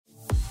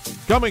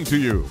Coming to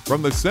you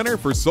from the Center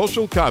for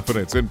Social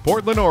Confidence in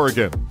Portland,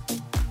 Oregon.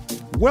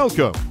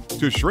 Welcome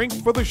to Shrink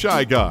for the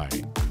Shy Guy,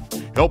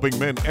 helping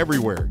men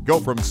everywhere go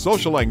from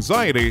social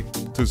anxiety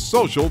to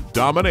social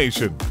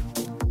domination.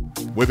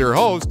 With your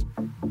host,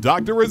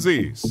 Dr.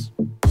 Aziz.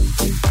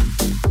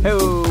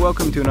 Hello,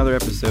 welcome to another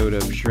episode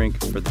of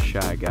Shrink for the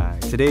Shy Guy.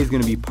 Today is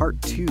going to be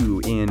part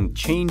 2 in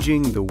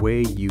changing the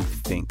way you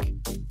think.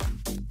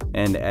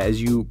 And as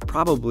you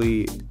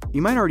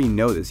might already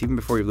know this, even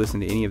before you've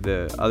listened to any of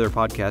the other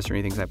podcasts or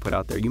anything I put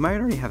out there, you might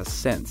already have a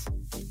sense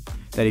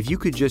that if you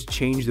could just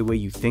change the way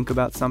you think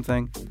about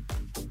something,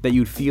 that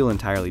you'd feel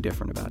entirely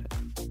different about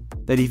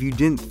it. That if you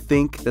didn't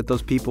think that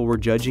those people were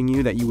judging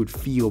you, that you would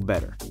feel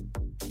better.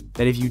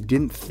 That if you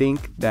didn't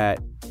think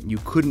that you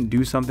couldn't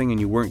do something and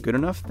you weren't good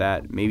enough,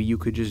 that maybe you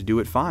could just do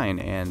it fine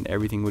and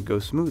everything would go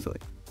smoothly.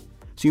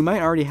 So you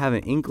might already have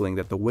an inkling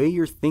that the way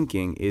you're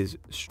thinking is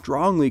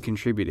strongly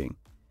contributing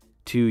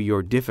to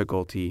your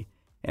difficulty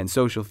and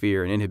social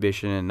fear and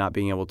inhibition and not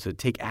being able to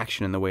take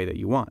action in the way that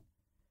you want.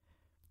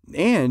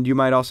 And you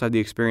might also have the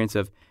experience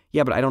of,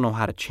 yeah, but I don't know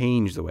how to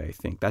change the way I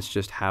think. That's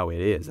just how it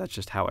is. That's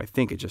just how I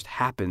think. It just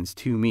happens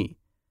to me.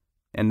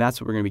 And that's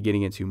what we're going to be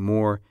getting into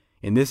more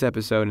in this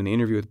episode, in the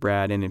interview with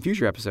Brad, and in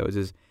future episodes.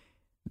 Is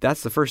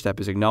that's the first step,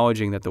 is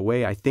acknowledging that the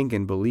way I think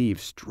and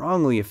believe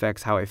strongly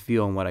affects how I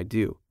feel and what I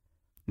do.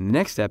 And the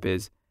next step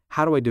is,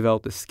 how do I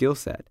develop the skill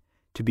set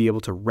to be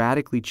able to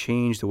radically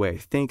change the way I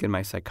think and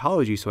my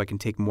psychology so I can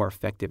take more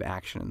effective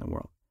action in the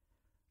world?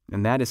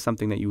 And that is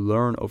something that you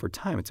learn over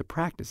time. It's a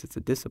practice. It's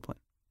a discipline.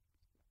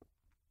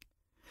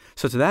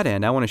 So to that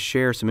end, I want to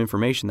share some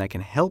information that can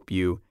help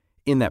you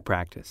in that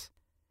practice.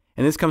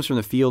 And this comes from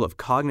the field of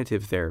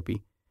cognitive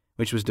therapy,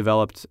 which was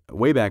developed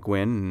way back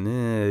when, in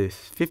the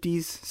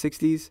 50s,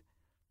 60s.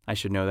 I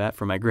should know that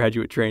from my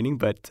graduate training,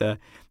 but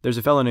there's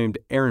a fellow named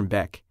Aaron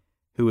Beck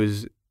who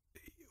is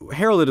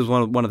heralded as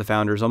one of the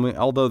founders,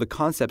 although the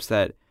concepts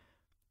that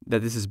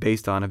this is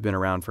based on have been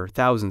around for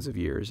thousands of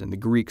years, and the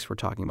Greeks were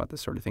talking about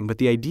this sort of thing. But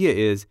the idea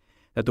is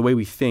that the way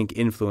we think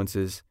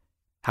influences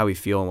how we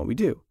feel and what we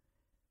do.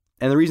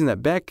 And the reason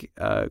that Beck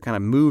kind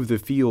of moved the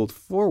field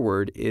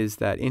forward is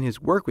that in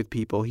his work with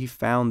people, he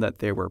found that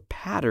there were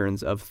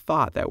patterns of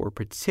thought that were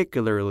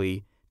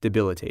particularly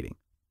debilitating.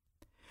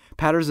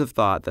 Patterns of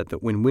thought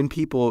that when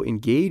people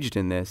engaged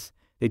in this,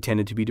 they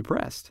tended to be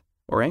depressed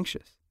or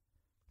anxious.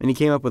 And he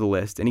came up with a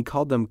list, and he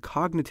called them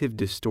cognitive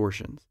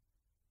distortions.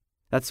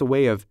 That's a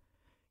way of,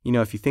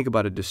 if you think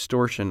about a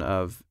distortion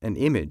of an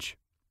image,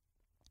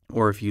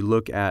 or if you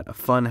look at a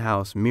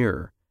funhouse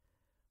mirror,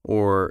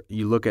 or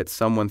you look at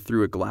someone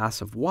through a glass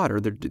of water,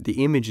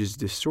 the image is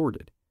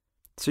distorted.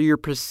 So you're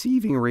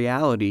perceiving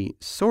reality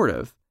sort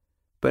of,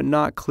 but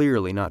not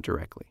clearly, not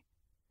directly.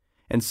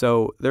 And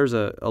so there's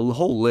a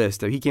whole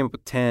list. He came up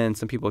with 10.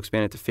 Some people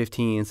expand it to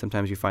 15.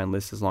 Sometimes you find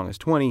lists as long as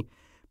 20.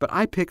 But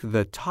I picked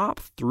the top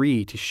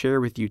 3 to share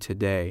with you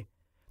today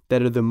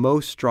that are the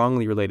most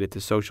strongly related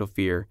to social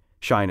fear,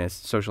 shyness,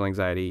 social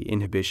anxiety,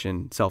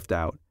 inhibition,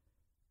 self-doubt,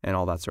 and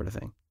all that sort of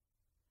thing.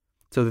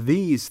 So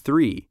these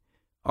 3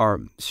 are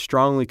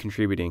strongly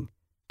contributing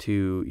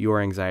to your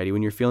anxiety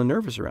when you're feeling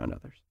nervous around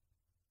others.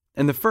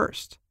 And the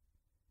first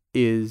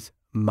is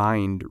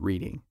mind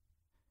reading.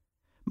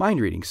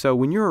 Mind reading. So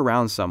when you're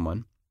around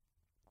someone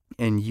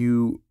and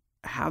you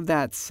have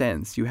that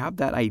sense, you have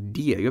that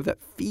idea, you have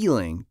that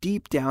feeling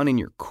deep down in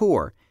your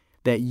core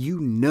that you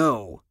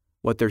know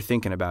what they're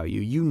thinking about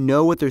you. You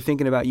know what they're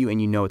thinking about you, and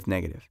you know it's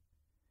negative.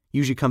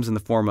 Usually comes in the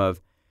form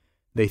of,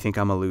 they think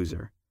I'm a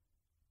loser.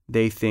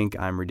 They think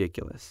I'm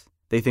ridiculous.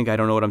 They think I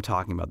don't know what I'm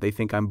talking about. They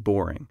think I'm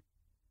boring.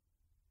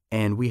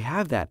 And we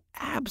have that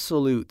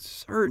absolute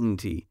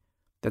certainty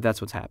that that's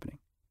what's happening.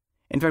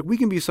 In fact, we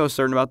can be so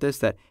certain about this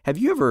that, have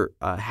you ever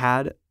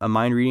had a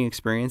mind reading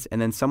experience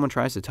and then someone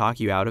tries to talk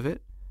you out of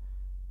it?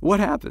 What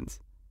happens?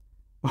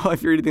 Well,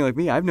 if you're anything like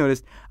me, I've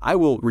noticed I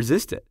will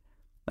resist it.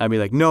 I'd be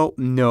like,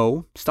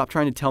 no, stop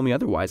trying to tell me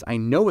otherwise. I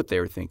know what they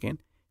were thinking.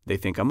 They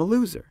think I'm a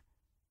loser.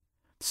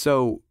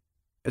 So,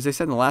 as I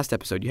said in the last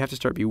episode, you have to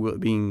start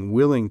being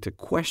willing to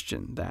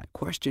question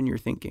your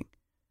thinking.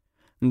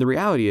 And the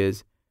reality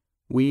is,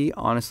 we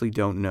honestly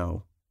don't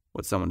know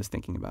what someone is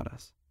thinking about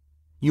us.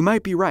 You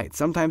might be right.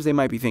 Sometimes they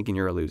might be thinking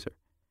you're a loser.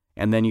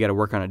 And then you got to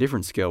work on a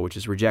different skill, which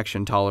is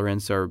rejection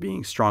tolerance, or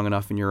being strong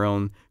enough in your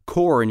own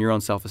core and your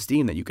own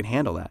self-esteem that you can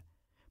handle that.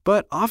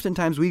 But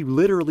oftentimes we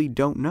literally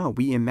don't know.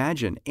 We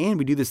imagine, and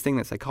we do this thing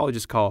that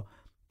psychologists call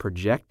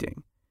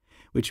projecting,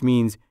 which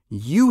means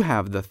you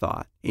have the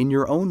thought in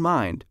your own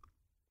mind,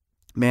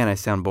 man, I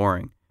sound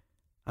boring.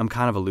 I'm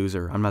kind of a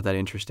loser. I'm not that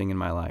interesting in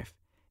my life.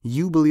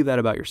 You believe that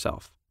about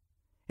yourself.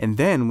 And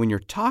then when you're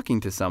talking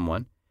to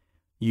someone,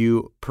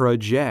 you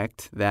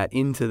project that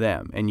into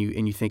them, and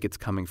you think it's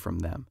coming from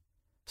them.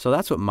 So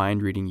that's what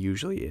mind reading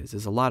usually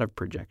is a lot of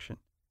projection.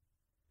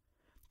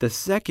 The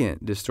second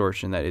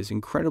distortion that is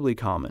incredibly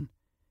common,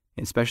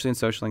 especially in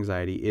social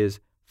anxiety,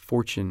 is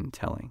fortune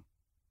telling.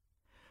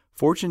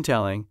 Fortune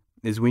telling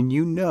is when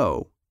you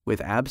know with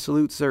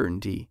absolute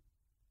certainty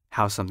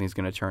how something's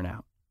going to turn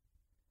out.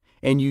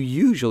 And you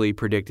usually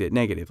predict it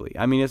negatively.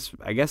 I mean,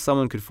 I guess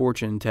someone could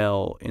fortune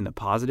tell in the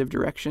positive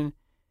direction.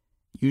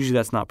 Usually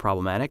that's not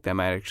problematic. That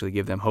might actually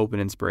give them hope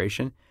and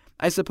inspiration.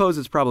 I suppose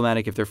it's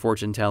problematic if they're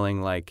fortune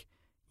telling like,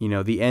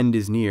 the end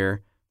is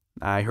near.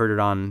 I heard it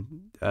on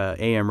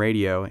AM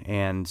radio,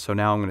 and so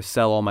now I'm going to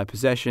sell all my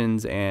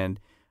possessions, and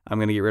I'm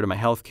going to get rid of my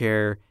health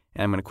care,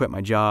 and I'm going to quit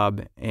my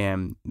job,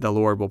 and the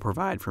Lord will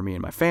provide for me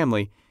and my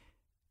family.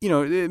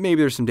 Maybe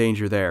there's some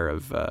danger there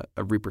of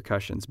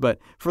repercussions. But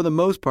for the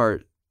most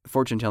part,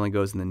 fortune telling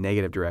goes in the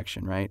negative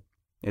direction, right?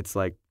 It's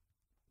like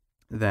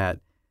that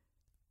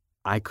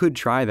I could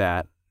try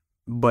that,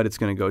 but it's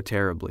going to go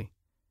terribly.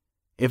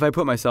 If I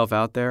put myself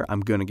out there, I'm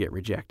going to get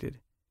rejected.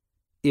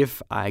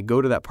 If I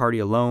go to that party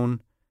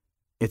alone,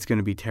 it's going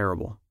to be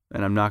terrible,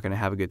 and I'm not going to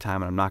have a good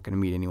time, and I'm not going to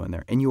meet anyone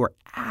there. And you are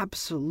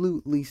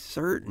absolutely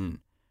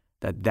certain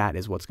that that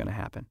is what's going to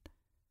happen.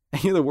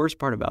 And the worst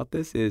part about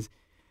this is,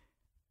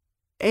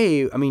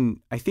 I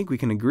think we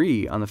can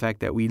agree on the fact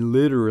that we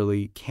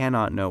literally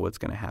cannot know what's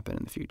going to happen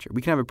in the future.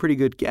 We can have a pretty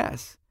good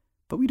guess,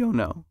 but we don't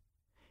know.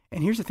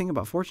 And here's the thing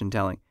about fortune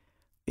telling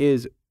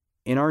is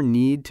in our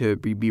need to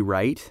be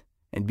right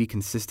and be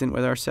consistent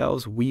with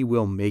ourselves, we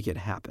will make it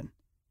happen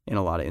in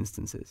a lot of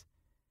instances.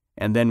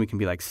 And then we can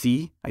be like,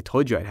 see, I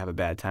told you I'd have a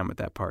bad time at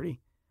that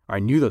party, or I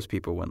knew those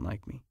people wouldn't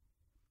like me.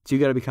 So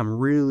you got to become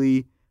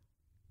really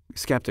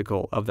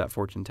skeptical of that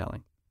fortune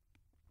telling.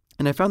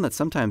 And I found that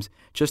sometimes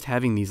just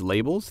having these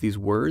labels, these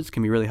words,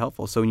 can be really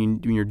helpful. So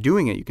when you're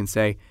doing it, you can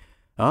say,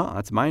 oh,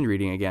 that's mind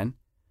reading again.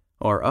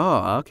 Or,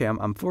 oh, okay,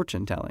 I'm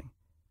fortune telling.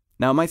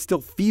 Now, you might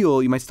still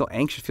feel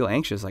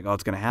anxious, like, oh,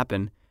 it's going to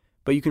happen.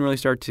 But you can really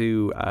start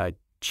to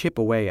chip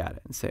away at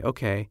it and say,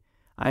 okay,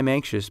 I'm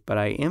anxious, but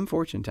I am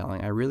fortune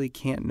telling. I really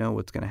can't know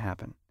what's going to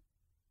happen.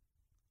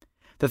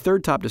 The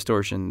third top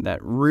distortion that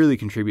really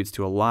contributes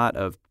to a lot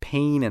of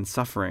pain and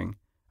suffering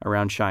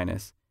around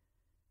shyness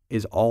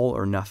is all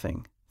or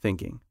nothing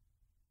thinking.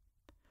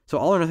 So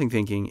all or nothing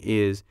thinking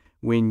is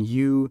when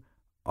you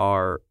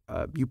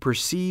you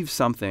perceive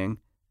something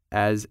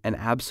as an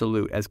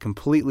absolute, as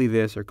completely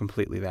this or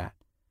completely that.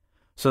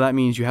 So that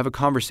means you have a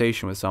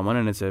conversation with someone,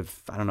 and it's a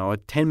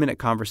 10-minute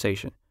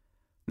conversation.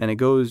 And it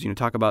goes,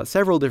 talk about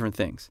several different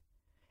things.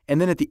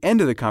 And then at the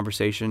end of the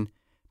conversation,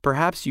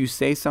 perhaps you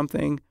say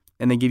something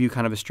and they give you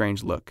kind of a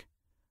strange look.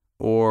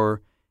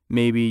 Or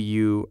maybe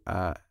you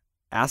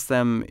ask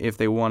them if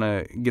they want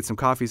to get some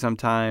coffee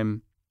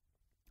sometime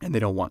and they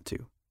don't want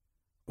to.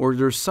 Or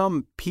there's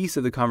some piece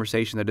of the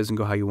conversation that doesn't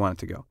go how you want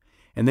it to go.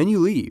 And then you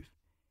leave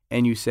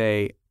and you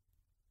say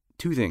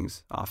two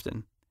things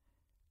often.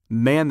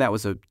 Man, that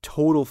was a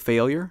total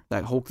failure.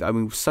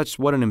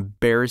 What an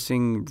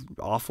embarrassing,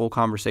 awful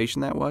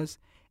conversation that was.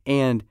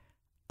 And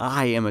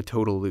I am a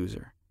total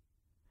loser.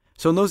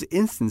 So in those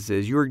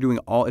instances, you are doing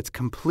it's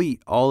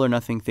complete all or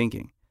nothing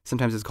thinking.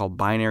 Sometimes it's called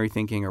binary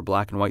thinking or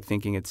black and white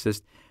thinking. It's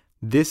just,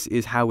 this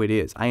is how it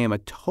is. I am a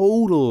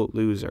total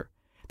loser.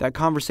 That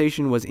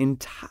conversation was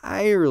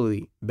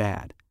entirely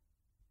bad.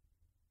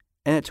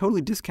 And it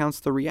totally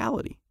discounts the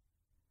reality.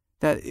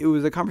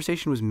 The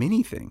conversation was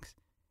many things.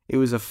 It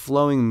was a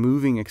flowing,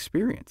 moving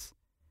experience.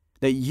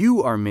 That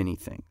you are many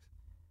things.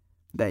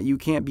 That you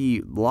can't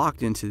be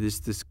locked into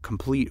this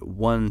complete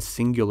one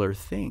singular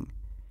thing.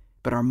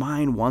 But our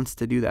mind wants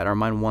to do that. Our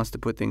mind wants to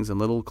put things in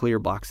little clear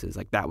boxes.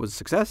 Like that was a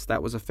success,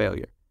 that was a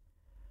failure.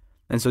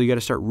 And so you got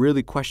to start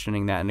really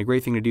questioning that. And the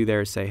great thing to do there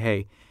is say,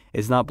 hey,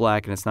 it's not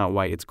black and it's not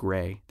white, it's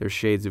gray. There's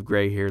shades of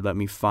gray here. Let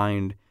me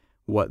find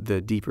what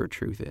the deeper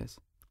truth is.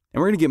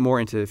 And we're going to get more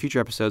into future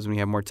episodes when we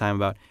have more time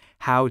about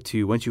how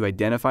to, once you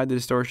identify the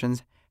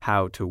distortions,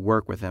 how to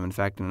work with them. In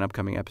fact, in an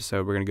upcoming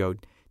episode, we're going to go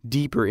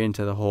deeper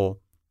into the whole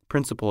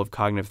principle of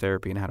cognitive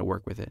therapy and how to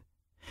work with it.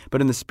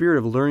 But in the spirit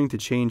of learning to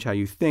change how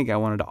you think, I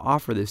wanted to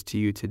offer this to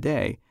you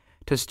today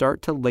to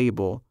start to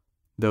label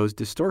those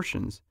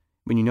distortions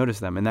when you notice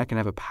them, and that can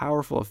have a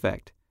powerful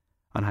effect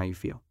on how you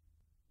feel.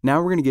 Now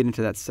we're going to get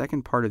into that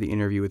second part of the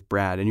interview with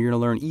Brad, and you're going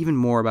to learn even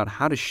more about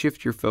how to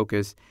shift your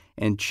focus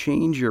and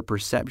change your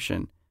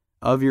perception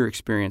of your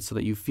experience so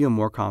that you feel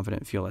more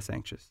confident and feel less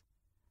anxious.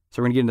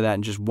 So we're going to get into that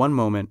in just one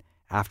moment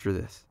after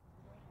this.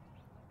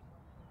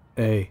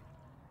 Hey.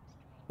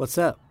 What's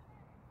up?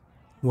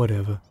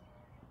 Whatever.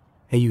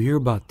 Hey, you hear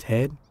about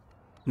Ted?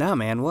 Nah,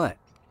 man, what?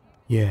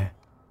 Yeah.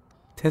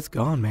 Ted's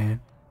gone,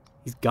 man.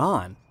 He's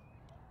gone?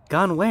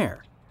 Gone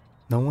where?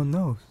 No one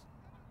knows.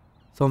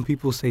 Some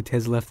people say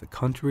Ted's left the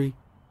country.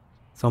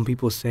 Some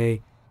people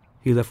say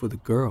he left with a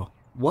girl.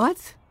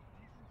 What?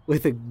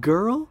 With a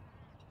girl?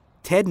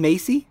 Ted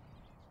Macy?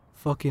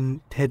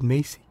 Fucking Ted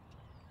Macy.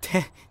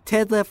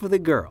 Ted left with a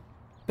girl.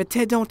 But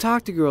Ted don't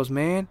talk to girls,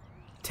 man.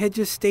 Ted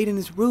just stayed in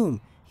his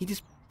room. He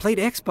just played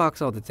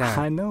Xbox all the time.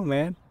 I know,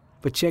 man.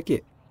 But check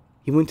it.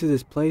 He went to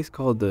this place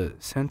called the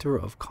Center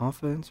of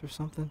Confidence or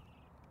something.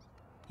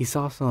 He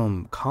saw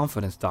some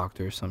confidence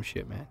doctor or some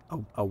shit, man.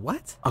 A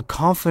what? A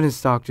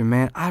confidence doctor,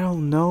 man. I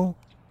don't know.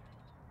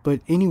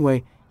 But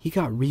anyway, he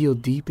got real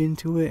deep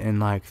into it, and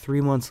like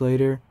 3 months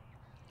later,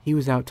 he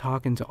was out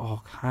talking to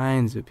all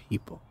kinds of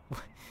people.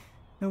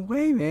 No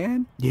way,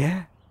 man.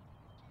 Yeah.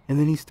 And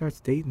then he starts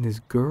dating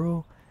this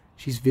girl.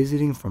 She's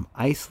visiting from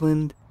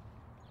Iceland.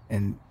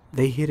 And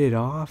they hit it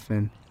off.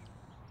 And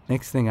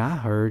next thing I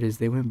heard is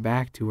they went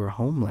back to her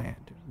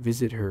homeland,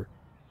 visit her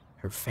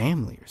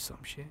family or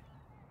some shit.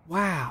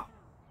 Wow.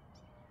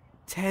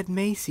 Ted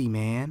Macy,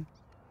 man.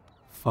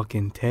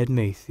 Fucking Ted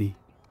Macy.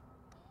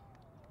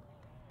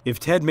 If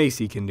Ted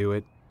Macy can do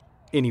it,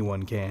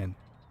 anyone can.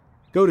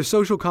 Go to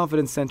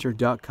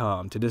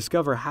socialconfidencecenter.com to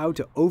discover how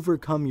to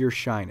overcome your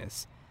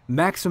shyness,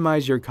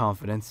 maximize your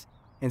confidence,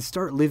 and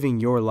start living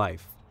your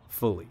life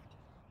fully.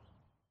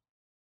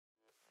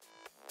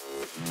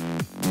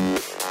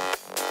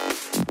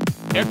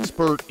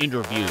 Expert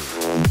interview.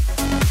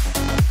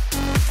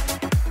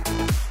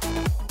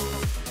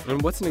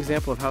 And what's an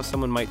example of how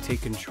someone might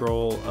take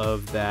control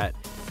of that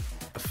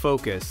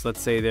focus? Let's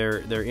say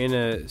they're in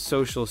a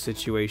social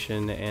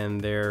situation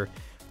and they're,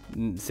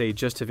 say,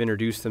 just have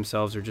introduced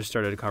themselves or just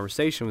started a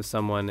conversation with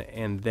someone,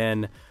 and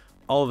then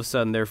all of a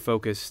sudden they're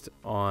focused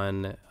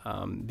on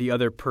the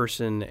other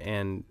person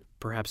and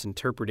perhaps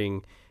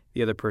interpreting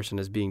the other person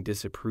as being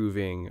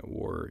disapproving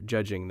or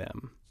judging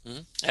them.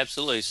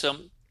 Absolutely.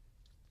 So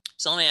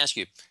let me ask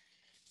you,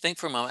 think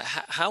for a moment,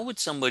 how would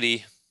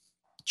somebody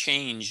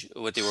change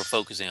what they were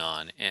focusing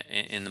on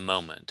in the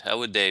moment? How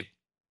would they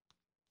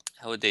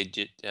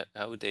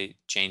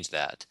change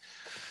that?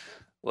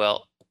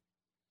 Well,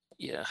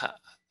 yeah,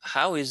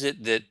 how is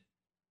it that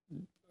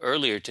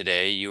earlier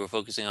today you were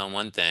focusing on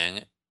one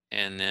thing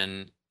and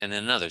then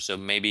another? So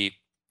maybe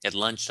at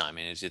lunchtime,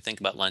 and as you think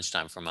about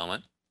lunchtime for a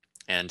moment,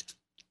 and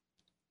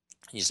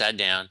you sat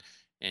down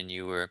and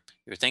you were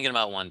thinking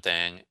about one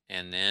thing,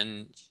 and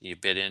then you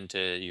bit into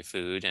your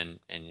food and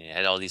you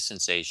had all these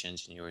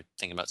sensations and you were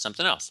thinking about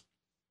something else.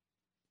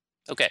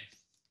 Okay,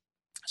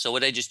 so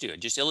what did I just do? I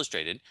just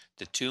illustrated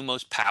the two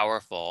most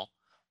powerful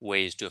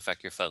ways to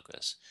affect your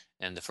focus.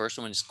 And the first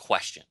one is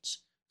questions.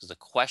 Because the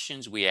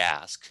questions we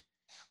ask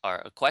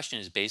a question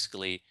is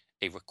basically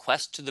a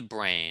request to the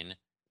brain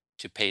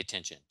to pay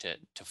attention, to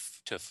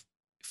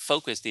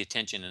focus the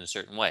attention in a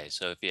certain way.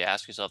 So if you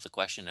ask yourself the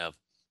question of,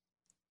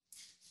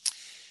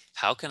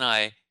 how can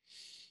I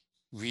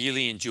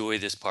really enjoy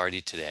this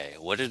party today?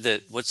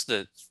 What's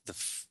the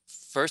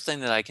first thing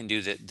that I can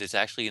do that's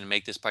actually going to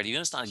make this party,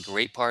 even if it's not a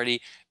great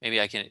party,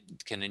 maybe I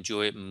can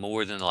enjoy it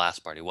more than the last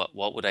party?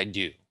 What would I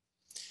do?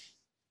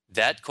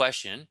 That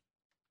question,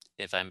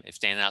 if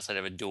standing outside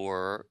of a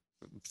door,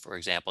 for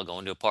example,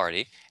 going to a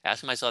party,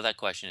 asking myself that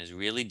question is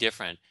really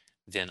different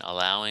than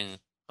allowing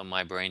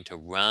my brain to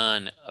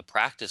run a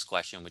practice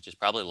question, which is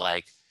probably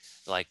like,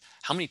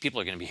 how many people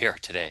are going to be here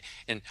today?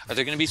 And are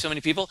there going to be so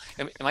many people?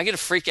 Am I going to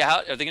freak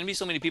out? Are there going to be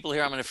so many people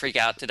here I'm going to freak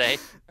out today?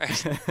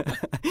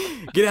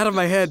 Get out of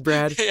my head,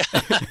 Brad.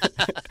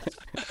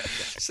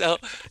 So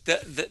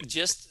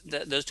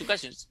those two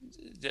questions,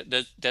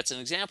 that's an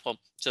example.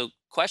 So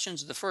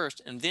questions are the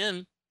first, and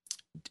then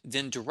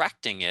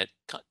directing it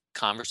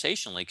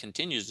conversationally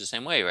continues the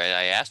same way, right?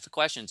 I ask the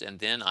questions, and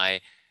then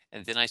I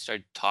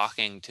start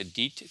talking to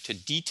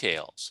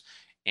details,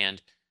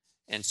 and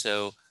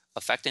so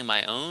affecting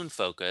my own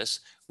focus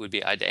would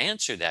be, I'd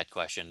answer that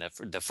question,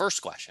 the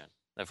first question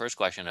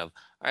of,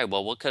 all right,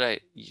 well,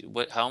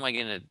 how am I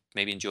going to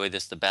maybe enjoy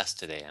this the best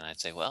today? And I'd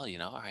say, well,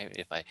 all right,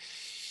 if I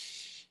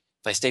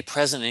stay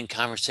present in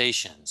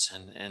conversations,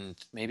 and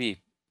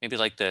maybe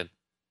like the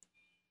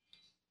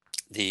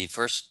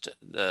first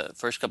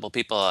couple of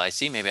people I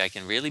see, maybe I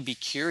can really be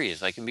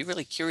curious. I can be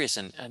really curious,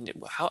 and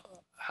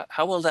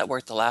how well that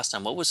worked the last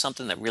time? What was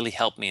something that really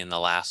helped me in the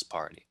last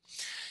party?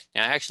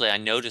 Now, actually, I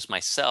noticed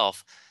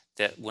myself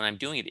that when I'm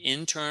doing it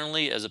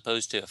internally as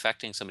opposed to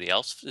affecting somebody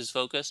else's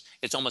focus,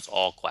 it's almost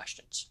all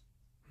questions.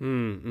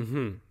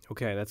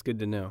 Okay, that's good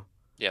to know.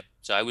 Yep.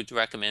 So I would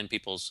recommend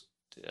people's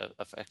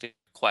affecting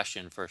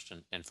question first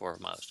and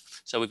foremost.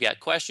 So we've got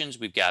questions,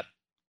 we've got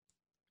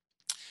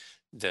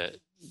the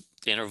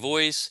inner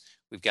voice,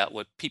 we've got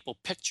what people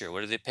picture.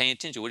 What are they paying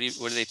attention?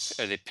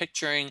 Are they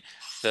picturing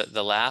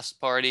the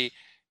last party?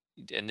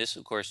 And this,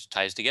 of course,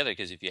 ties together,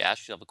 because if you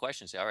ask yourself a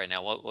question, say, all right,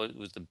 now what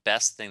was the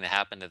best thing that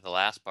happened at the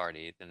last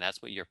party? Then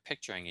that's what you're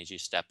picturing as you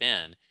step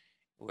in.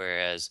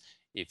 Whereas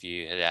if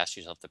you had asked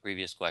yourself the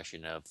previous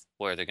question of,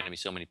 boy, are there going to be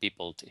so many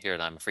people here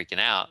that I'm freaking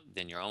out?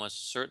 Then you're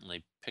almost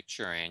certainly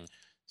picturing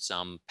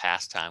some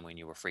past time when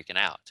you were freaking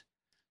out.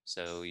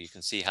 So you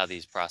can see how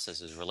these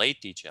processes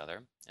relate to each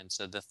other. And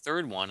so the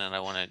third one, and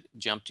I want to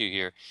jump to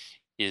here,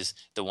 is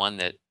the one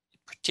that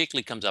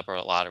particularly comes up a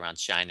lot around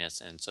shyness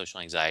and social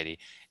anxiety.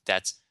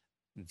 That's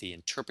the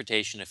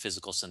interpretation of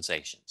physical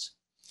sensations.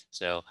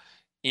 So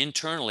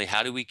internally,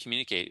 how do we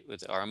communicate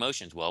with our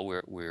emotions? Well,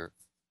 we're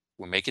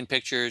making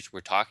pictures,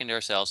 we're talking to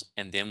ourselves,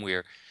 and then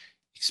we're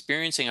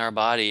experiencing our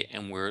body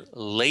and we're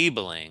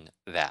labeling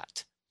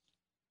that.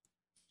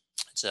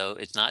 So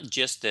it's not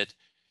just that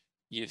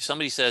if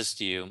somebody says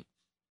to you,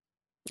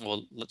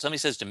 well, somebody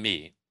says to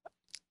me,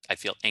 I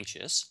feel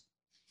anxious.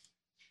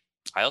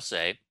 I'll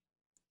say,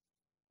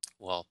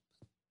 well,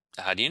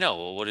 how do you know?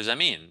 Well, what does that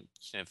mean?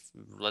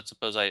 Let's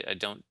suppose I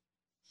don't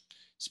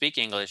speak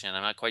English and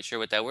I'm not quite sure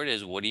what that word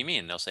is. What do you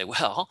mean? They'll say,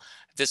 well,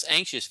 this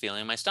anxious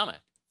feeling in my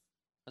stomach.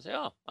 I say,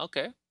 oh,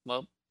 okay.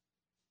 Well,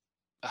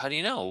 how do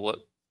you know?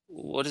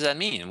 What does that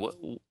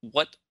mean?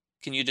 What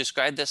can you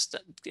describe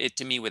it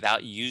to me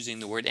without using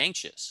the word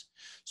anxious?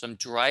 So I'm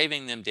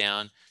driving them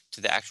down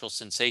to the actual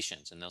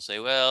sensations, and they'll say,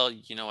 well,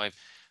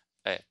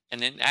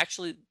 and then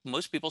actually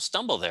most people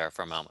stumble there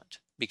for a moment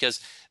because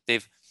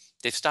they've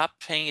they've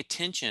stopped paying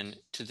attention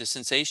to the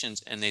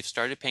sensations and they've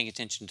started paying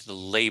attention to the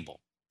label.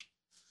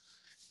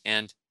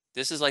 And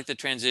this is like the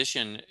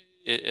transition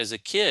as a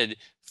kid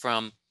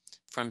from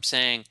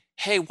saying,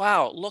 hey,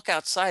 wow, look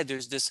outside,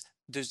 there's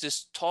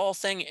this tall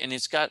thing and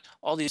it's got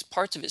all these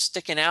parts of it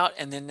sticking out,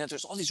 and then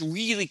there's all these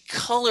really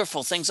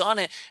colorful things on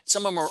it.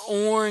 Some of them are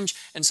orange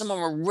and some of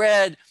them are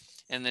red,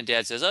 and the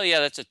dad says, oh yeah,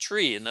 that's a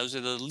tree and those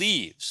are the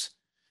leaves.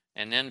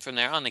 And then from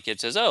there on, the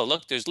kid says, oh,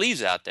 look, there's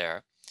leaves out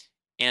there.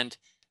 And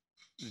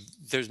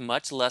there's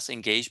much less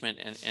engagement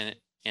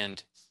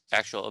and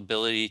actual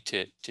ability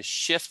to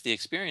shift the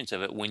experience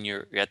of it when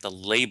you're at the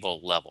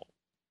label level.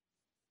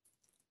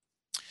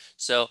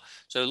 So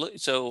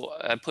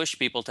I push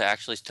people to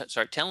actually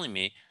start telling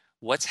me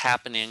what's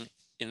happening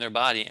in their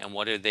body and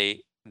what are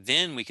they,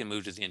 then we can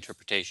move to the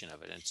interpretation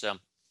of it. And so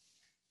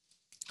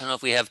I don't know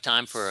if we have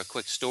time for a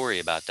quick story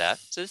about that.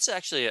 So it's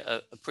actually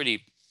a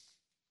pretty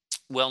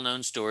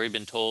well-known story,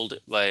 been told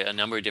by a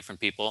number of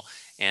different people,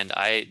 and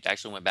I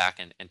actually went back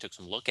and took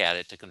some look at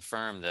it to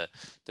confirm the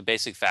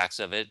basic facts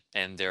of it,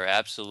 and they're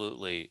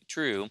absolutely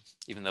true,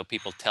 even though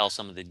people tell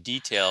some of the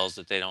details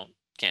that they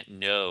can't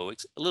know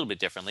a little bit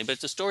differently. But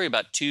it's a story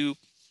about two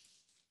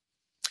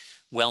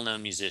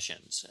well-known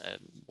musicians.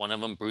 One of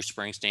them, Bruce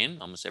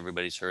Springsteen. Almost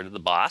everybody's heard of the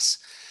boss.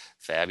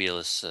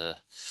 Fabulous.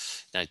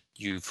 Now,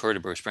 you've heard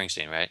of Bruce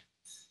Springsteen, right?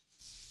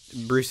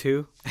 Bruce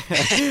who?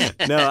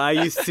 No, I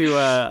used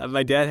to,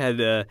 my dad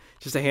had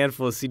just a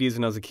handful of CDs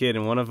when I was a kid,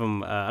 and one of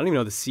them, I don't even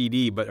know the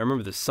CD, but I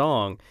remember the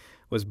song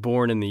was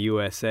Born in the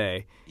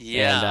USA.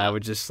 Yeah. And I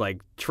would just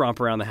like tromp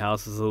around the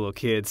house as a little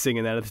kid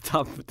singing that at the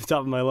top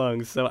of my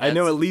lungs. So I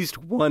know at least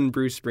one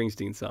Bruce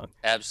Springsteen song.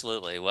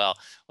 Absolutely. Well,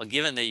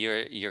 given that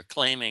you're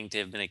claiming to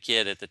have been a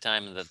kid at the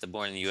time that the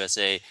Born in the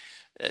USA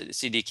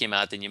CD came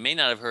out, then you may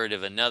not have heard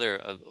of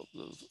another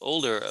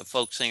older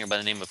folk singer by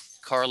the name of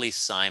Carly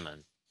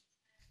Simon.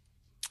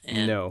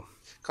 And no.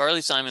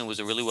 Carly Simon was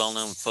a really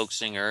well-known folk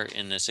singer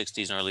in the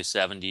 60s and early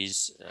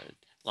 70s,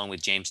 along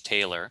with James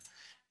Taylor.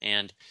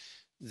 And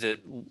the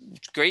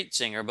great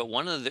singer, but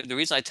one of the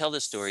reason I tell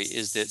this story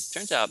is that it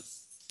turns out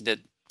that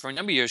for a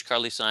number of years,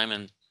 Carly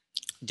Simon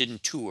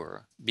didn't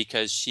tour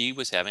because she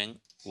was having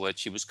what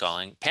she was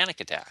calling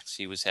panic attacks.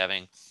 She was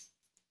having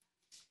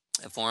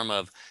a form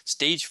of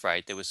stage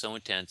fright that was so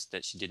intense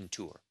that she didn't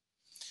tour.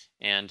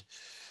 And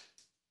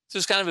so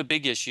it's kind of a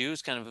big issue.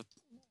 It's kind of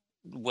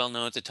well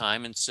known at the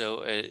time, and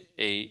so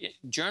a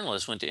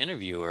journalist went to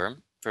interview her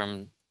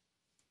from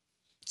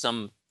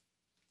some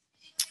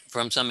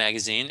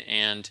magazine,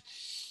 and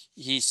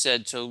he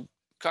said, so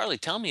Carly,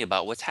 tell me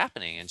about what's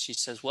happening. And she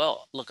says,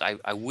 well, look, I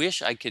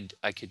wish I could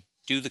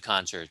do the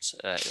concerts.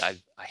 I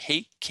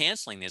hate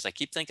canceling these. I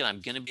keep thinking I'm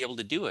going to be able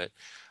to do it,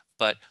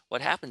 but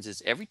what happens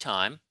is every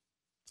time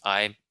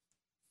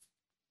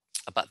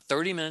about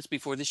 30 minutes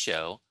before the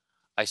show,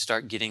 I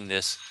start getting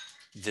this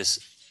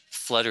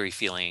fluttery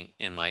feeling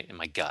in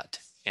my gut,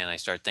 and I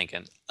start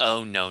thinking,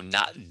 oh no,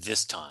 not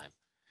this time.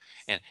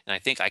 And I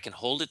think I can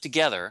hold it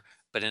together,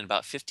 but in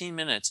about 15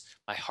 minutes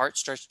my heart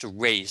starts to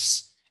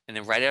race, and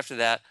then right after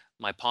that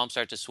my palms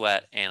start to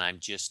sweat, and I'm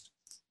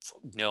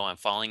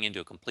falling into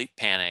a complete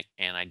panic,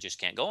 and I just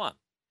can't go on.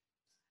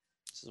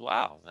 I says,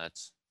 wow,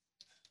 that's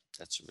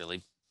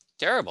really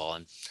terrible.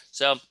 And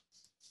so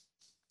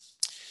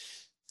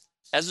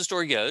as the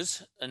story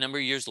goes, a number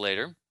of years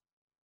later,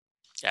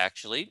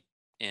 actually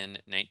in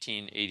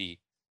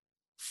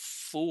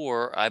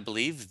 1984, I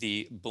believe,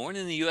 the Born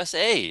in the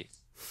USA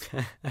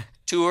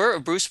tour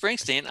of Bruce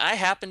Springsteen, I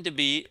happened to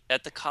be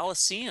at the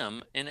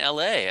Coliseum in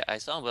LA. I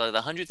saw him with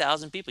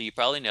 100,000 people. You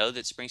probably know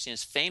that Springsteen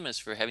is famous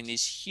for having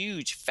these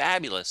huge,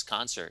 fabulous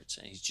concerts,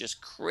 and he's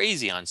just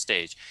crazy on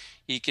stage.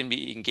 He can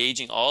be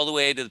engaging all the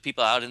way to the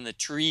people out in the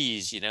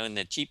trees, in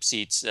the cheap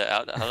seats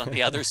out on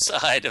the other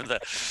side of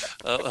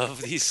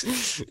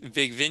these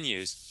big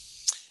venues.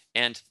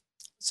 And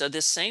so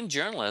this same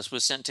journalist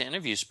was sent to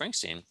interview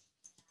Springsteen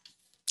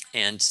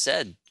and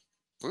said,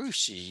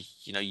 Bruce,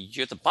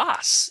 you're the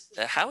boss.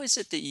 How is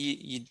it that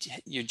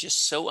you're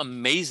just so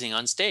amazing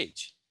on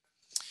stage?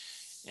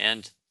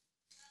 And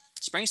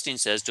Springsteen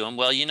says to him,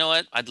 well, you know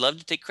what? I'd love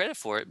to take credit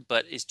for it,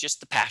 but it's just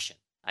the passion.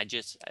 I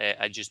just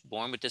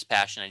born with this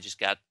passion. I just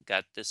got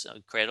this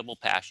incredible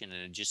passion,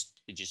 and it just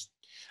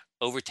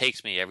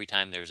overtakes me every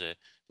time there's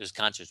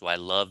concerts. Why I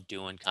love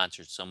doing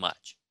concerts so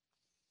much.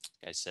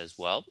 The guy says,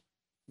 well,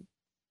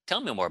 tell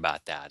me more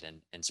about that.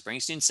 And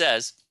Springsteen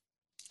says,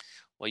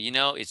 well,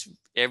 it's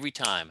every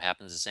time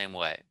happens the same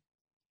way.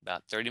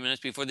 About 30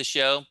 minutes before the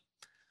show,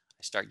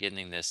 I start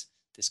getting this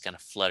kind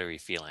of fluttery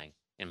feeling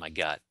in my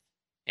gut.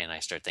 And I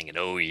start thinking,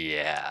 oh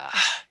yeah.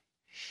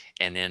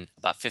 And then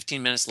about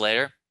 15 minutes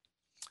later,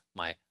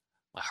 my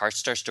my heart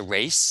starts to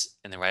race,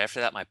 and then right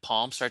after that, my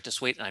palms start to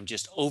sweat, and I'm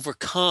just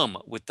overcome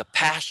with the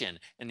passion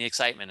and the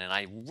excitement, and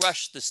I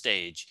rush the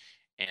stage,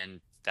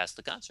 and that's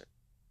the concert.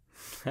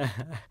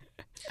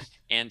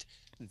 And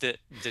the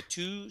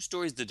two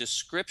stories, the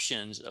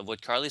descriptions of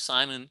what Carly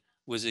Simon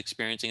was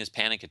experiencing as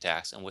panic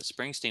attacks and what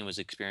Springsteen was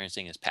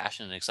experiencing as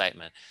passion and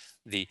excitement,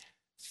 the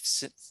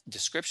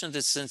description of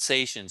the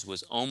sensations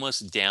was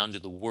almost down to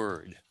the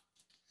word,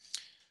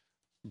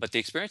 but the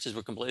experiences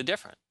were completely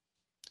different.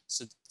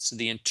 So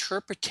the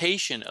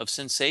interpretation of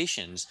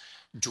sensations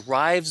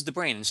drives the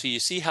brain. And so you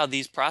see how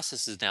these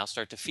processes now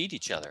start to feed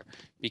each other,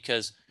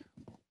 because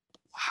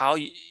how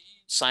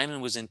Simon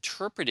was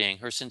interpreting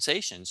her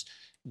sensations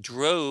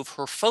drove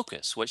her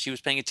focus, what she was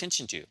paying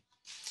attention to.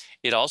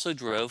 It also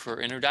drove her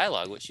inner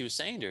dialogue, what she was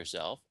saying to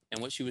herself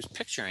and what she was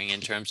picturing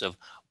in terms of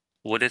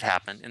what had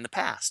happened in the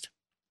past.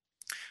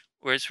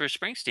 Whereas for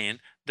Springsteen,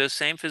 those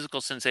same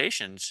physical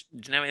sensations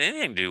didn't have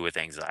anything to do with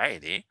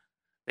anxiety.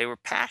 They were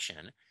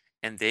passion,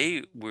 and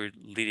they were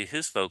leading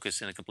his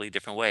focus in a completely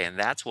different way. And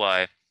that's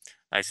why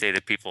I say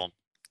that people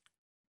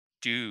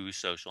do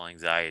social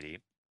anxiety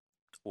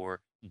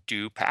or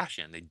do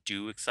passion, they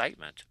do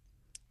excitement.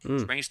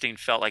 Mm. Springsteen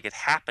felt like it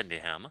happened to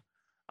him.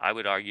 I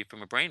would argue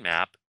from a brain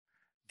map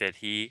that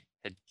he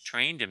had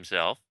trained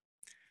himself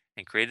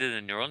and created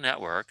a neural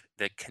network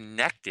that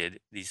connected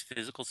these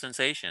physical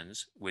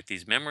sensations with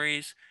these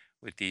memories,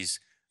 with this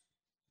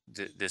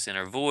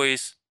inner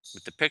voice,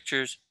 with the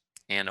pictures,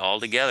 and all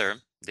together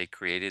they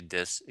created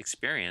this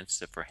experience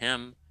that for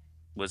him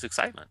was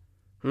excitement.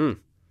 Hmm.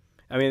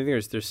 I mean, I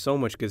think there's so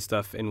much good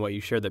stuff in what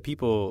you shared that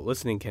people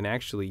listening can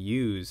actually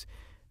use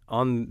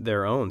on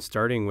their own,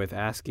 starting with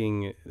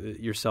asking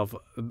yourself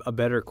a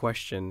better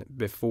question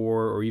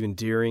before or even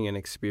during an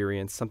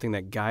experience, something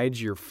that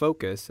guides your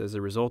focus as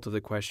a result of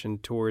the question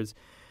towards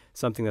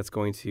something that's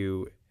going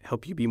to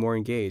help you be more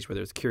engaged,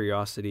 whether it's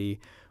curiosity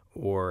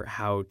or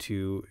how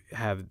to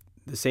have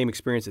the same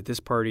experience at this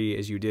party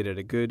as you did at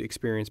a good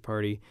experience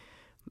party.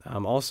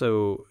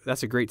 Also,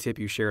 that's a great tip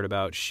you shared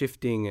about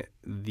shifting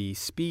the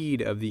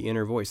speed of the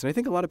inner voice. And I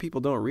think a lot of people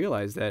don't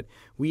realize that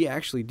we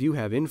actually do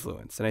have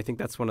influence. And I think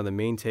that's one of the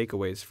main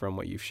takeaways from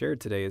what you've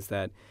shared today is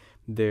that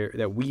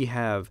that we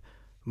have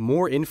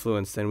more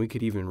influence than we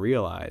could even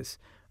realize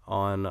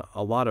on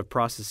a lot of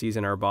processes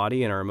in our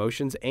body and our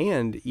emotions,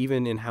 and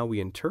even in how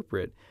we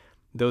interpret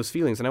those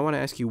feelings. And I want to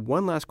ask you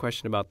one last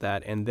question about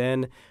that, and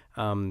then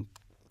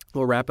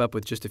we'll wrap up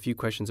with just a few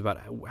questions about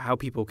how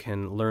people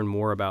can learn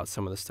more about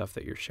some of the stuff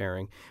that you're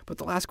sharing. But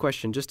the last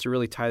question, just to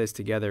really tie this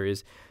together,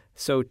 is,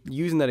 so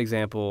using that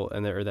example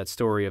or that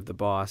story of the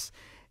boss,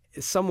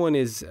 someone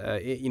is,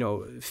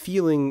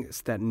 feeling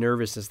that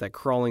nervousness, that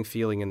crawling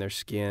feeling in their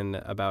skin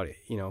about,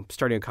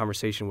 starting a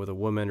conversation with a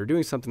woman or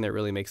doing something that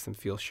really makes them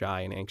feel shy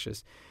and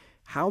anxious.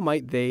 How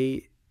might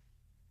they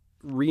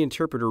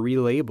reinterpret or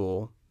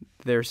relabel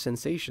their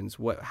sensations?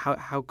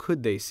 How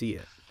could they see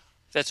it?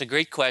 That's a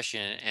great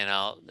question, and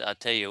I'll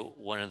tell you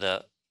one of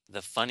the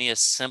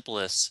funniest,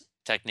 simplest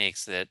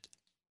techniques that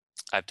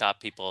I've taught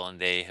people, and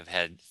they have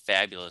had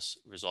fabulous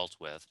results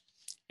with.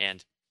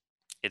 And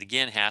it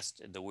again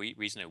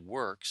reason it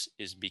works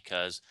is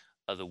because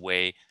of the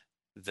way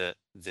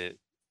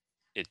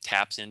it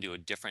taps into a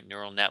different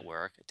neural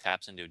network. It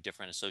taps into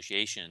different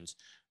associations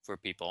for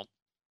people,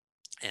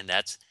 and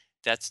that's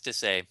to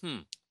say,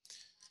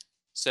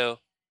 so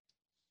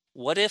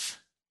what if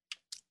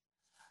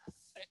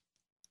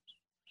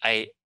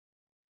I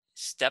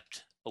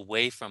stepped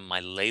away from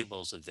my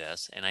labels of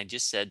this and I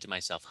just said to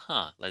myself,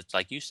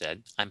 like you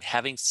said, I'm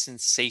having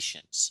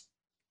sensations.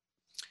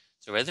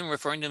 So rather than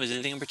referring to them as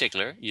anything in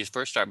particular, you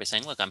first start by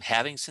saying, look, I'm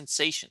having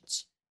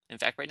sensations. In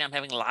fact, right now I'm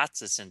having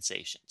lots of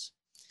sensations.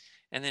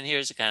 And then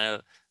here's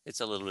it's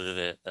a little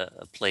bit of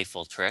a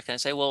playful trick. And I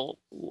say, well,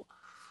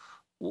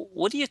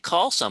 what do you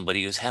call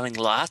somebody who's having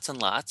lots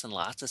and lots and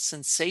lots of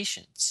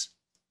sensations?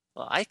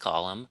 Well, I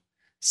call them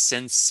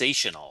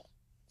sensational.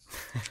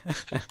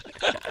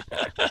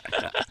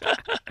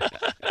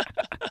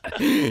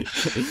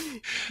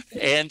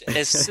 And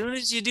as soon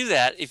as you do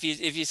that, if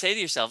you say to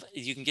yourself,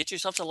 you can get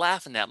yourself to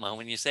laugh in that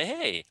moment. You say,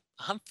 hey,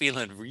 I'm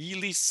feeling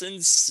really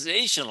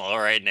sensational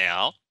right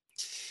now.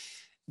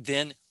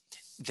 Then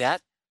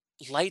that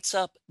lights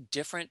up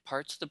different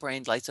parts of the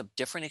brain, lights up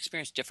different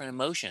experience, different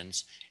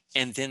emotions,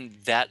 and then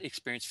that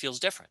experience feels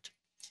different.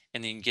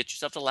 And then you get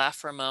yourself to laugh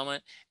for a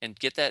moment and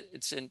get that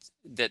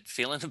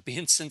feeling of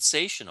being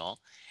sensational.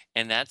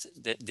 And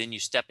then you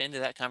step into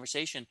that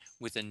conversation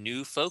with a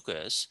new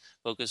focus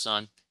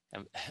on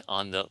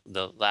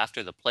the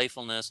laughter, the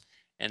playfulness.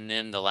 And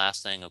then the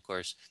last thing, of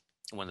course,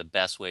 one of the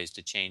best ways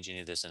to change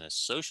any of this in a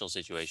social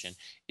situation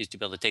is to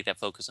be able to take that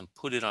focus and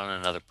put it on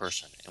another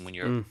person. And when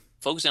you're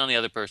focusing on the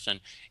other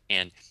person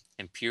and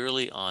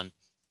purely on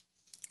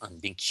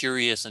being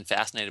curious and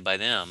fascinated by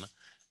them,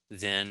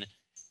 then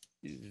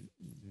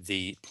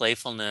the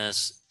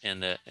playfulness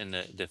and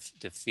the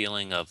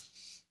feeling of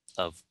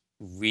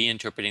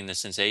reinterpreting the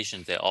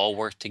sensations, they all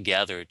work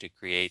together to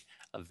create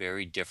a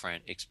very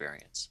different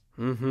experience.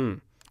 Mm-hmm.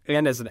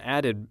 And as an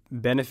added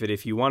benefit,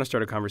 if you want to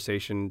start a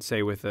conversation,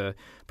 say with a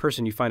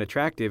person you find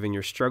attractive and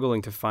you're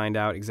struggling to find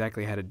out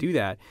exactly how to do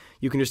that,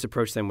 you can just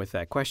approach them with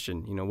that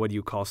question. What do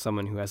you call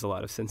someone who has a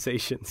lot of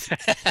sensations?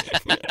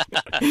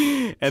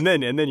 and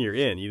then you're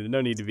in. You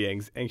no need to be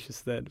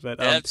anxious then. But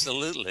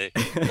absolutely.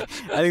 I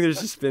think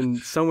there's just been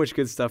so much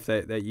good stuff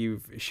that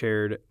you've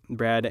shared,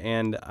 Brad,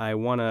 and I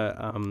want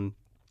to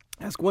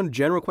ask one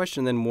general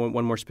question, then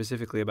one more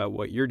specifically about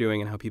what you're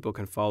doing and how people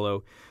can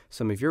follow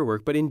some of your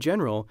work. But in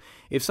general,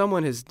 if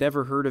someone has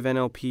never heard of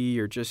NLP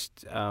or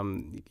just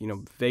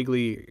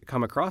vaguely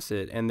come across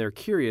it and they're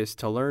curious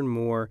to learn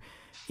more,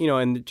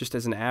 and just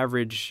as an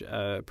average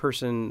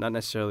person, not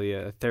necessarily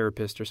a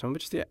therapist or someone,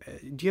 but just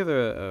do you have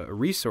a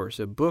resource,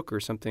 a book or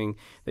something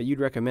that you'd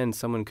recommend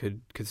someone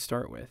could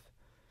start with?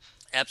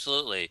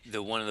 Absolutely.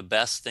 One of the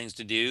best things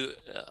to do,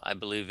 I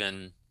believe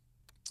in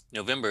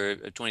November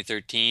of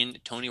 2013,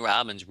 Tony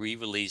Robbins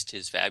re-released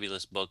his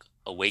fabulous book,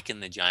 Awaken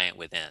the Giant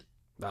Within.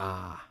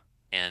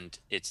 And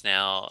it's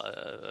now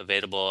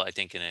available, I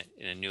think, in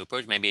a new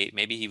approach.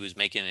 Maybe he was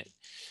making it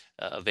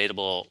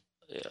available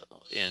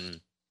in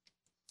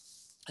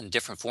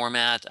different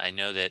format. I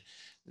know that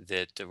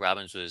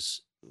Robbins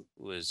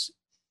was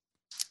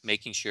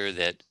making sure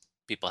that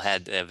people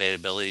had the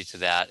availability to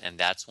that, and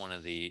that's one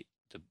of the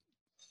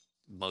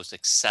most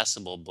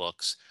accessible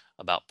books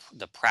about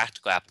the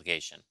practical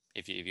application.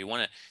 If you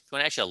want to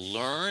actually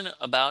learn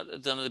about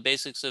some of the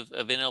basics of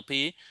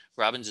NLP,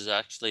 Robbins is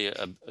actually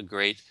a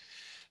great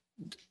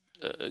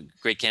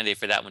candidate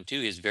for that one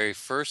too. His very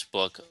first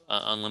book,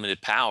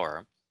 Unlimited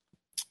Power,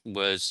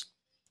 is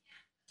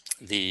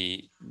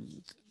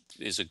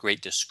a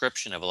great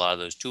description of a lot of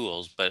those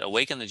tools. But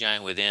Awaken the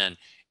Giant Within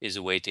is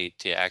a way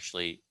to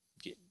actually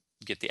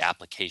get the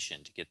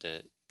application, to get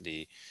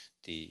the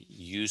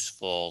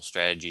useful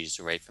strategies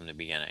right from the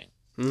beginning.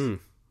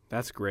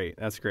 That's great.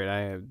 That's great. I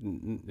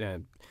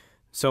have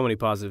so many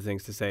positive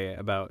things to say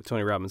about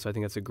Tony Robbins. So I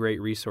think that's a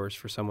great resource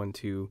for someone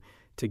to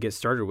get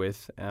started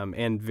with,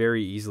 and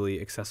very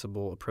easily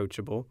accessible,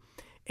 approachable.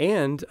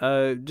 And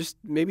just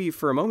maybe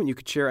for a moment you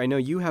could share, I know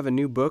you have a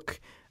new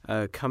book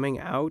coming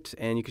out,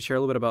 and you could share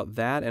a little bit about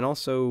that and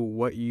also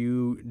what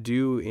you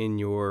do in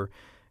your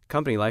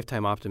company,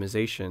 Lifetime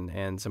Optimization,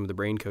 and some of the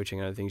brain coaching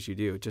and other things you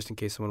do, just in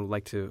case someone would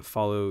like to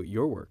follow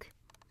your work.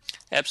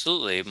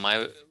 Absolutely.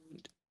 My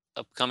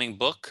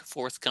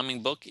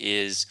forthcoming book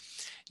is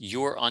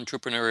Your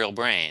Entrepreneurial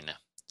Brain,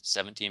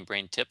 17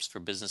 Brain Tips for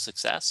Business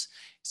Success.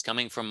 It's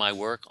coming from my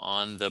work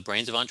on the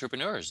brains of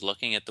entrepreneurs,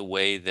 looking at the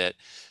way that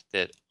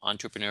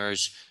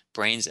entrepreneurs'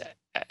 brains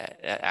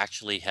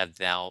actually have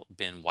now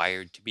been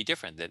wired to be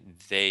different, that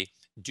they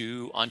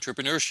do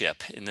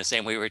entrepreneurship in the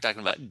same way we were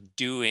talking about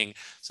doing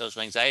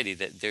social anxiety,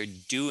 that they're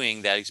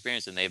doing that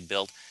experience and they've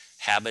built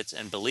habits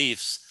and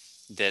beliefs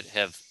that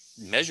have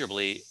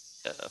measurably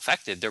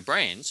affected their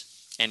brains.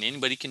 And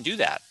anybody can do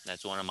that.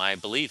 That's one of my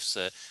beliefs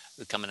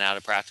coming out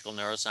of practical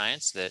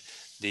neuroscience, that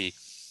the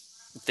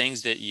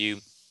things that you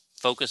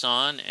focus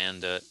on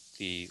and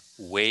the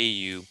way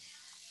you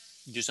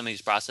do some of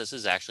these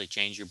processes actually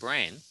change your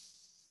brain.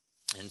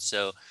 And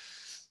so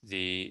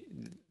in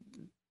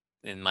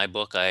my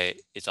book,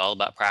 it's all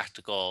about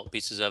practical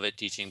pieces of it,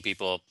 teaching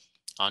people,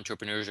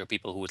 entrepreneurs or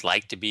people who would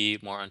like to be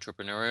more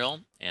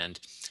entrepreneurial. And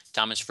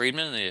Thomas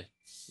Friedman, the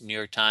New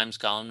York Times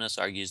columnist,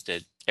 argues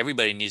that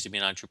everybody needs to be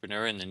an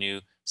entrepreneur in the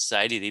new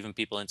society, that even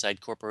people inside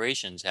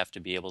corporations have to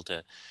be able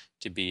to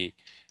be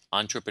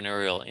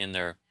entrepreneurial in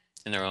their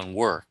own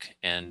work.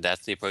 And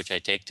that's the approach I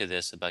take to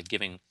this, about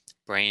giving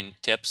brain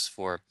tips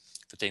for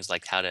things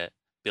like how to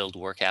build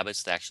work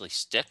habits that actually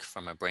stick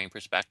from a brain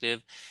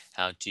perspective,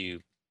 how to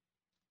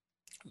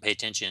pay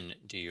attention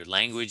to your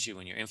language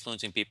when you're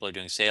influencing people or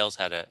doing sales,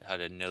 how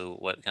to know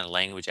what kind of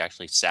language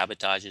actually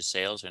sabotages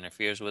sales or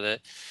interferes with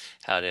it,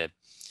 how to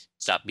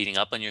stop beating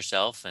up on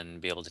yourself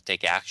and be able to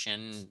take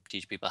action,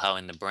 teach people how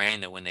in the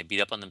brain that when they beat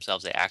up on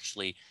themselves, they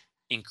actually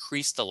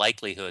increase the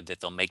likelihood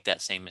that they'll make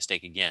that same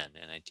mistake again.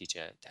 And I teach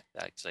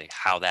actually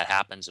how that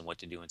happens and what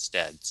to do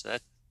instead. So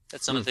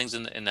that's some of the things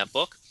in that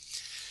book.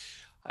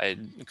 I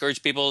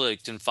encourage people to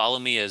can follow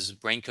me as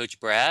Brain Coach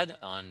Brad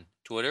on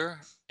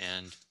Twitter,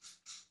 and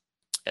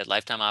at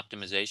Lifetime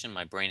Optimization,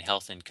 my brain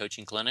health and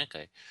coaching clinic.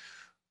 I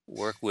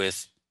work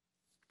with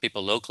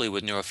people locally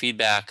with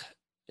neurofeedback,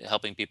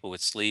 helping people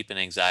with sleep and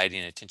anxiety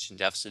and attention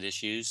deficit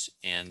issues.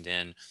 And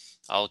then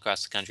all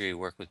across the country, we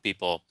work with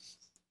people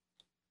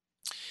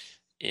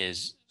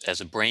as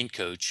a brain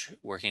coach,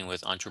 working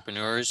with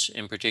entrepreneurs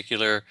in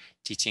particular,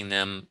 teaching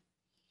them,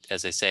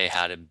 as they say,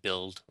 how to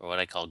build, or what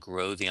I call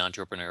grow, the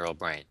entrepreneurial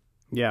brain.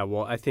 Yeah,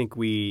 well, I think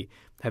we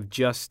have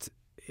just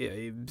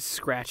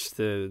scratched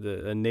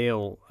the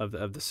nail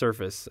of the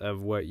surface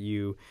of what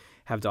you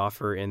have to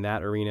offer in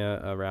that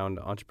arena around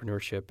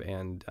entrepreneurship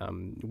and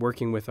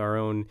working with our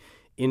own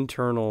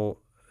internal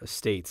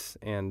states.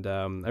 And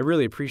I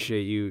really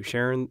appreciate you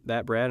sharing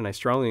that, Brad, and I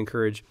strongly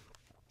encourage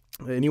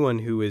anyone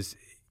who is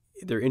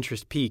their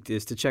interest piqued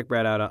is to check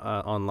Brad out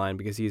online,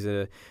 because he's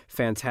a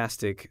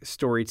fantastic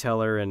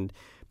storyteller and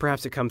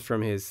Perhaps it comes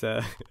from his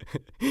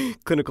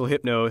clinical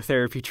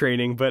hypnotherapy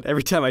training, but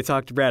every time I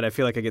talk to Brad, I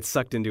feel like I get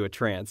sucked into a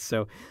trance.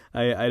 So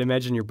I'd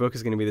imagine your book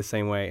is going to be the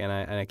same way, and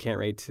I can't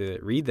wait to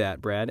read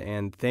that, Brad.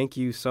 And thank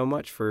you so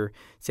much for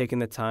taking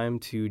the time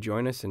to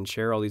join us and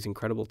share all these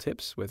incredible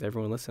tips with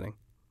everyone listening.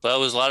 Well, it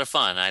was a lot of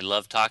fun. I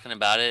love talking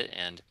about it,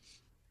 and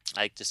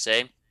I like to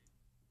say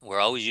we're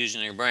always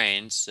using your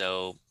brains,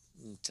 so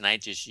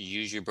tonight just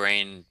use your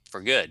brain for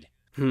good.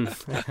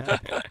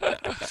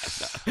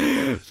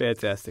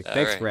 Fantastic.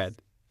 Thanks, right. Brad.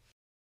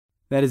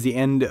 That is the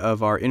end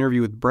of our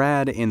interview with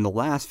Brad. In the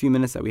last few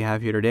minutes that we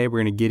have here today,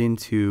 we're going to get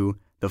into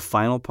the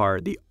final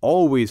part, the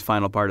always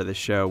final part of the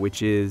show,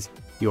 which is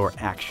your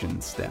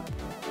action step.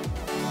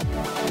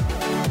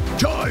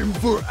 Time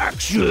for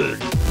action!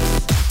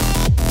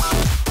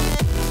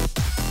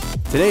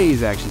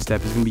 Today's action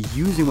step is going to be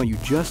using what you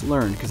just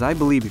learned, because I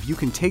believe if you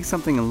can take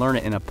something and learn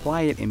it and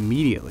apply it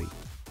immediately,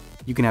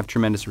 you can have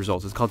tremendous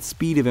results. It's called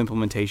speed of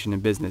implementation in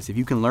business. If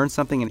you can learn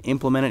something and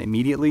implement it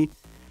immediately,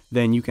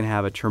 then you can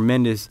have a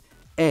tremendous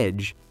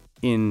edge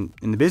in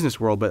the business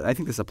world, but I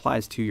think this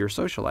applies to your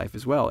social life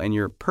as well and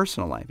your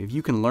personal life. If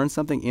you can learn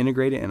something,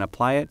 integrate it, and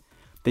apply it,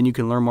 then you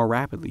can learn more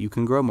rapidly. You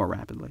can grow more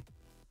rapidly.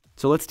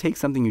 So let's take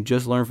something you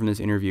just learned from this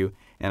interview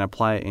and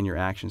apply it in your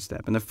action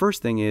step. And the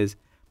first thing is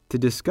to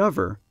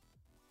discover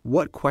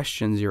what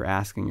questions you're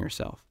asking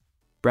yourself.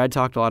 Brad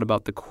talked a lot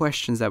about the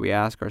questions that we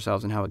ask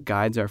ourselves and how it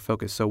guides our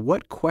focus. So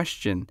what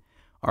question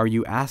are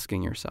you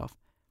asking yourself?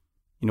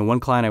 One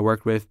client I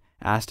worked with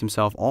asked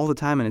himself all the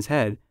time in his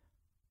head,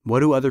 what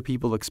do other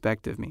people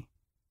expect of me?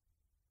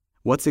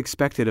 What's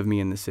expected of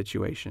me in this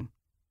situation?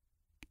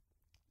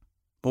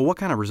 Well, what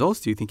kind of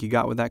results do you think he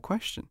got with that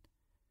question?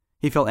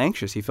 He felt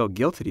anxious. He felt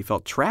guilted. He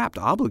felt trapped,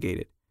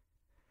 obligated.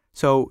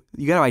 So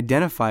you got to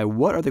identify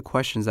what are the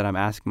questions that I'm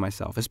asking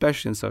myself,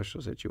 especially in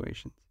social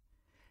situations.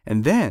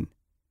 And then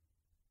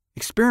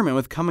experiment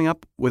with coming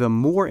up with a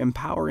more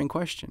empowering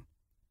question.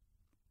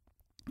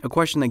 A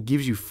question that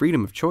gives you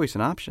freedom of choice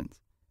and options.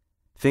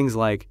 Things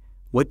like,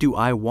 what do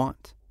I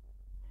want?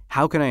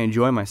 How can I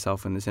enjoy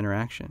myself in this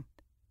interaction?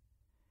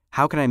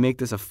 How can I make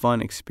this a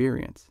fun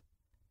experience?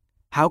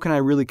 How can I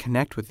really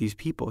connect with these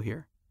people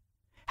here?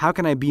 How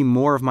can I be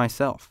more of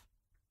myself?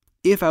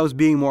 If I was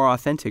being more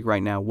authentic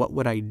right now, what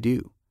would I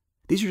do?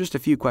 These are just a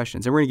few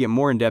questions, and we're going to get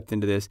more in depth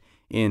into this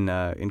in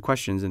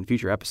questions in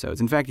future episodes.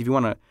 In fact, if you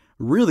want to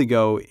really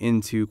go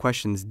into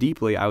questions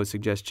deeply, I would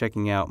suggest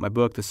checking out my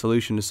book, The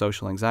Solution to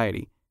Social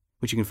Anxiety,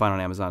 which you can find on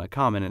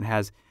Amazon.com, and it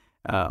has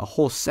a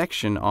whole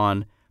section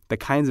on the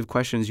kinds of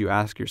questions you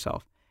ask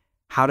yourself,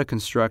 how to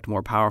construct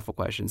more powerful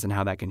questions, and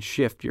how that can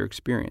shift your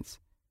experience.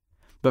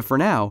 But for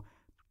now,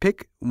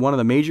 pick one of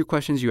the major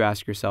questions you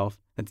ask yourself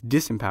that's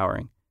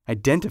disempowering,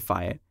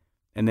 identify it,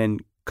 and then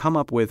come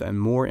up with a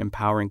more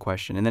empowering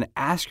question, and then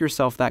ask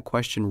yourself that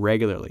question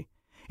regularly.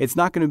 It's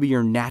not going to be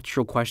your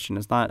natural question.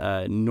 It's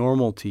not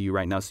normal to you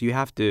right now, so you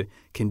have to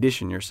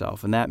condition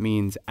yourself, and that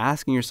means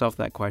asking yourself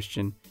that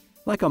question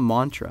like a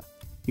mantra.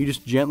 You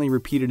just gently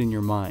repeat it in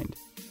your mind,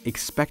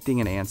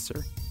 expecting an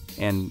answer,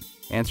 and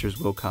answers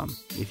will come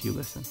if you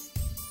listen.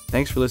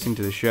 Thanks for listening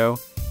to the show,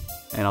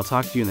 and I'll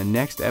talk to you in the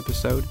next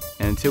episode,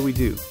 and until we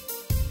do,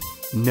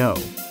 know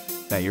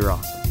that you're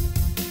awesome.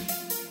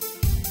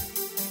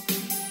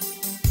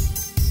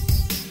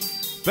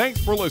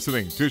 Thanks for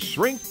listening to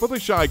Shrink for the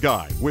Shy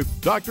Guy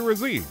with Dr.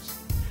 Aziz.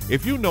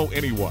 If you know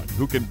anyone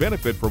who can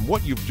benefit from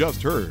what you've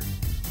just heard,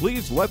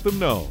 please let them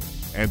know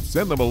and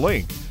send them a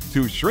link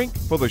to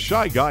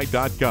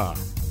shrinkfortheshyguy.com.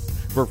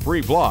 For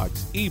free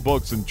blogs,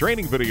 ebooks, and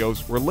training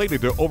videos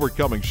related to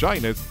overcoming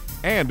shyness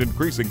and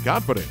increasing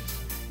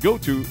confidence, go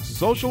to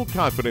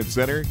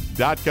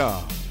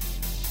socialconfidencecenter.com.